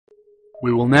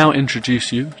We will now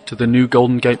introduce you to the new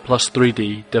GOLDENGATE Plus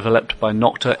 3D developed by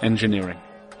Nokta Engineering.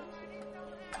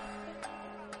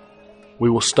 We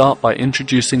will start by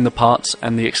introducing the parts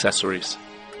and the accessories.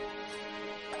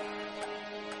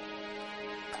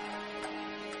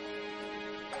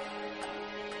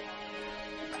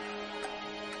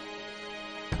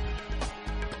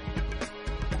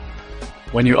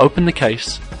 When you open the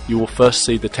case, you will first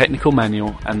see the technical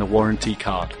manual and the warranty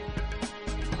card.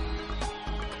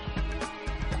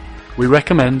 We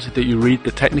recommend that you read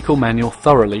the technical manual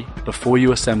thoroughly before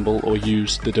you assemble or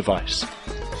use the device.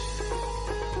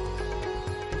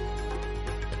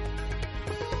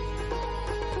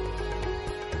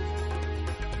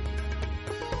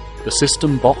 The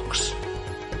system box,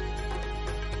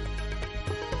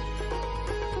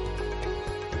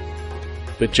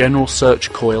 the general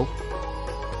search coil,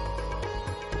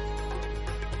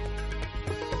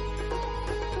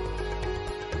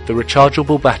 the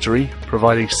rechargeable battery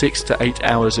providing 6 to 8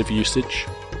 hours of usage,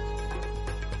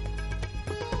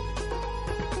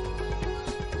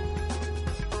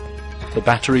 the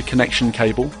battery connection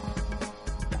cable,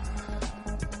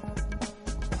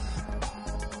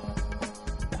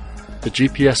 the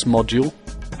GPS module,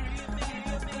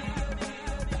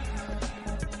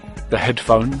 the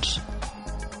headphones,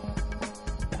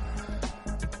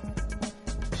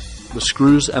 the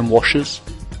screws and washers,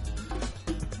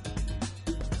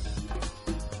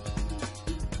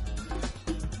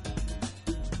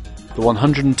 the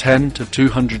 110 to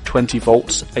 220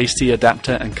 volts AC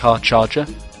adapter and car charger,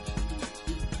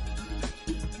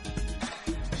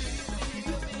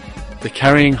 the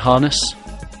carrying harness,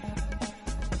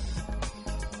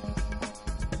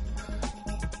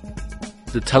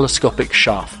 the telescopic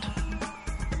shaft.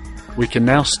 We can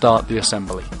now start the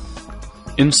assembly.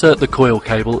 Insert the coil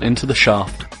cable into the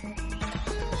shaft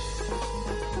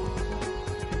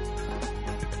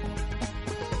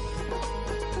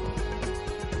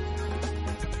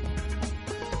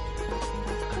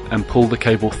and pull the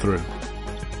cable through.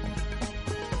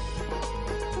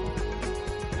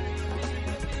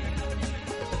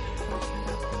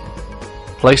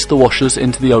 Place the washers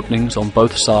into the openings on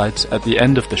both sides at the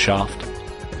end of the shaft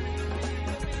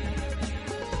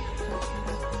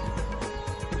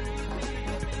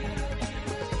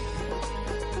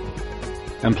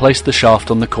and place the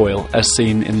shaft on the coil as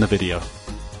seen in the video.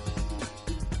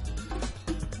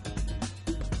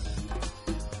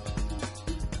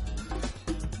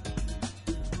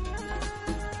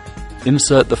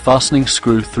 Insert the fastening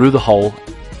screw through the hole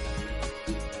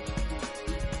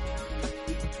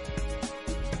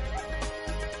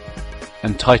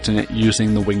and tighten it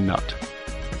using the wing nut.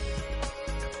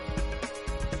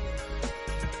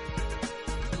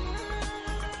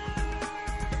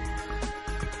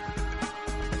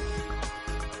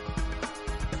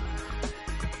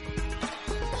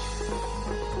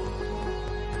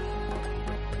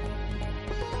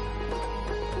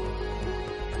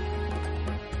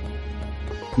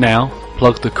 Now,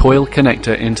 plug the coil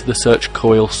connector into the search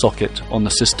coil socket on the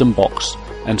system box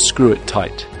and screw it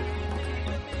tight.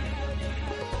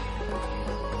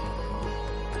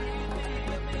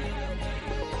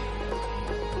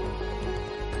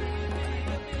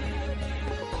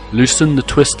 Loosen the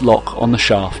twist lock on the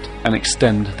shaft and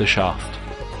extend the shaft.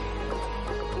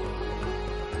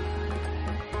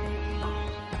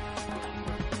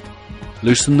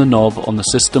 Loosen the knob on the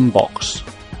system box.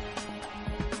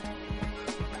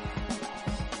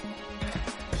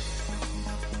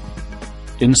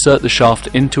 Insert the shaft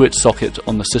into its socket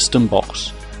on the system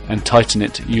box and tighten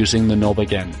it using the knob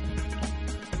again.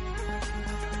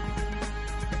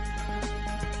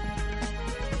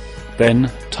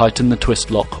 Then tighten the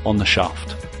twist lock on the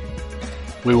shaft.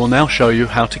 We will now show you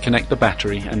how to connect the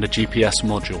battery and the GPS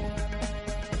module.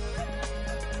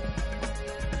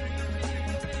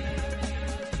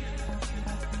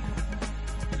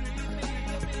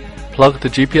 Plug the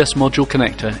GPS module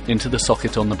connector into the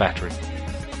socket on the battery.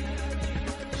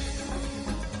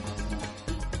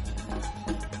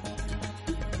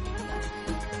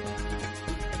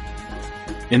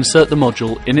 Insert the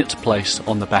module in its place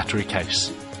on the battery case.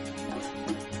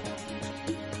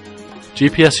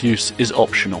 GPS use is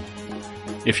optional.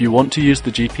 If you want to use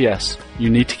the GPS, you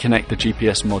need to connect the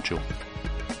GPS module.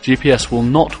 GPS will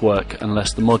not work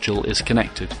unless the module is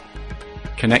connected.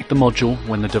 Connect the module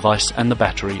when the device and the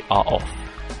battery are off.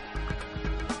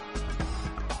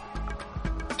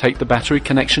 Take the battery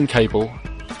connection cable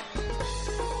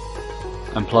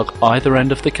and plug either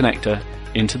end of the connector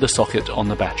into the socket on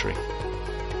the battery.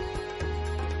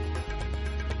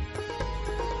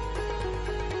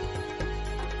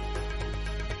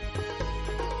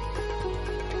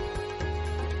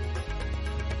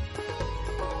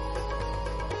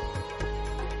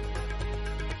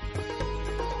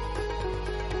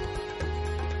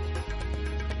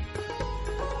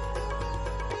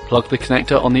 Plug the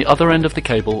connector on the other end of the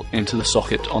cable into the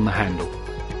socket on the handle.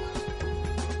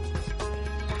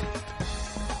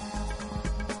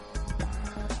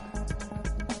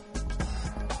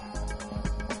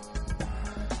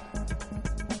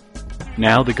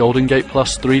 Now the GOLDENGATE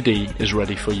Plus 3D is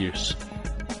ready for use.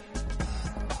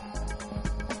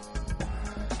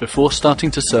 Before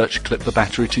starting to search, clip the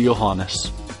battery to your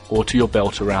harness or to your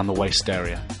belt around the waist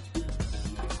area.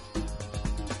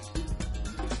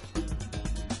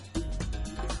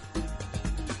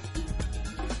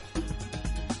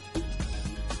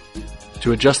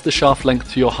 To adjust the shaft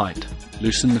length to your height,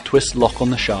 loosen the twist lock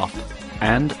on the shaft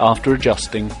and, after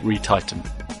adjusting, retighten.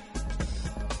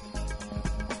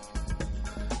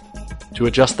 To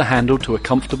adjust the handle to a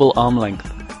comfortable arm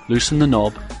length, loosen the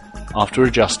knob. After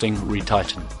adjusting,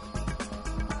 retighten.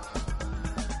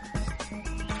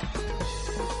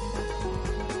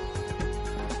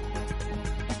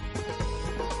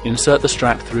 Insert the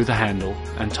strap through the handle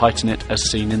and tighten it as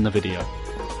seen in the video.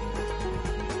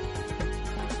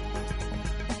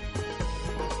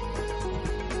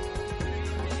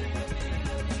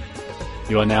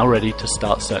 You are now ready to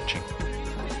start searching.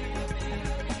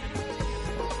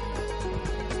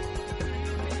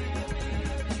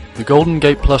 The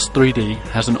GOLDENGATE Plus 3D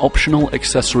has an optional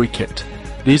accessory kit.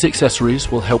 These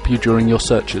accessories will help you during your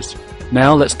searches.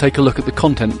 Now let's take a look at the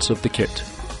contents of the kit.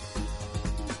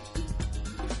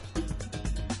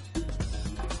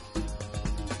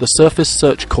 The Surface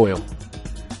Search Coil.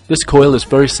 This coil is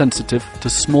very sensitive to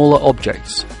smaller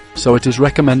objects, so it is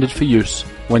recommended for use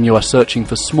when you are searching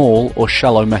for small or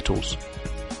shallow metals.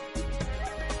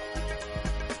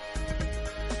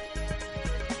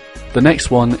 The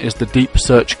next one is the Deep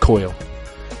Search Coil.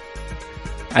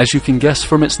 As you can guess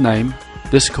from its name,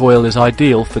 this coil is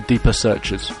ideal for deeper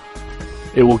searches.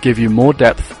 It will give you more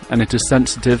depth and it is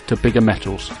sensitive to bigger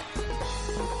metals.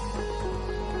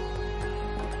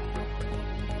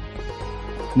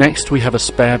 Next we have a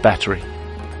spare battery.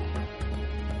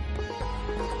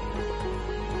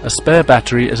 A spare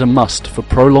battery is a must for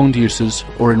prolonged uses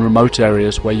or in remote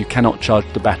areas where you cannot charge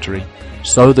the battery,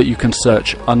 so that you can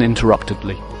search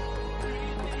uninterruptedly.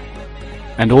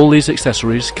 And all these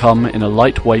accessories come in a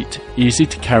lightweight, easy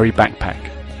to carry backpack.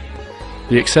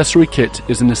 The accessory kit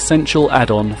is an essential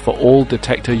add-on for all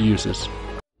detector users.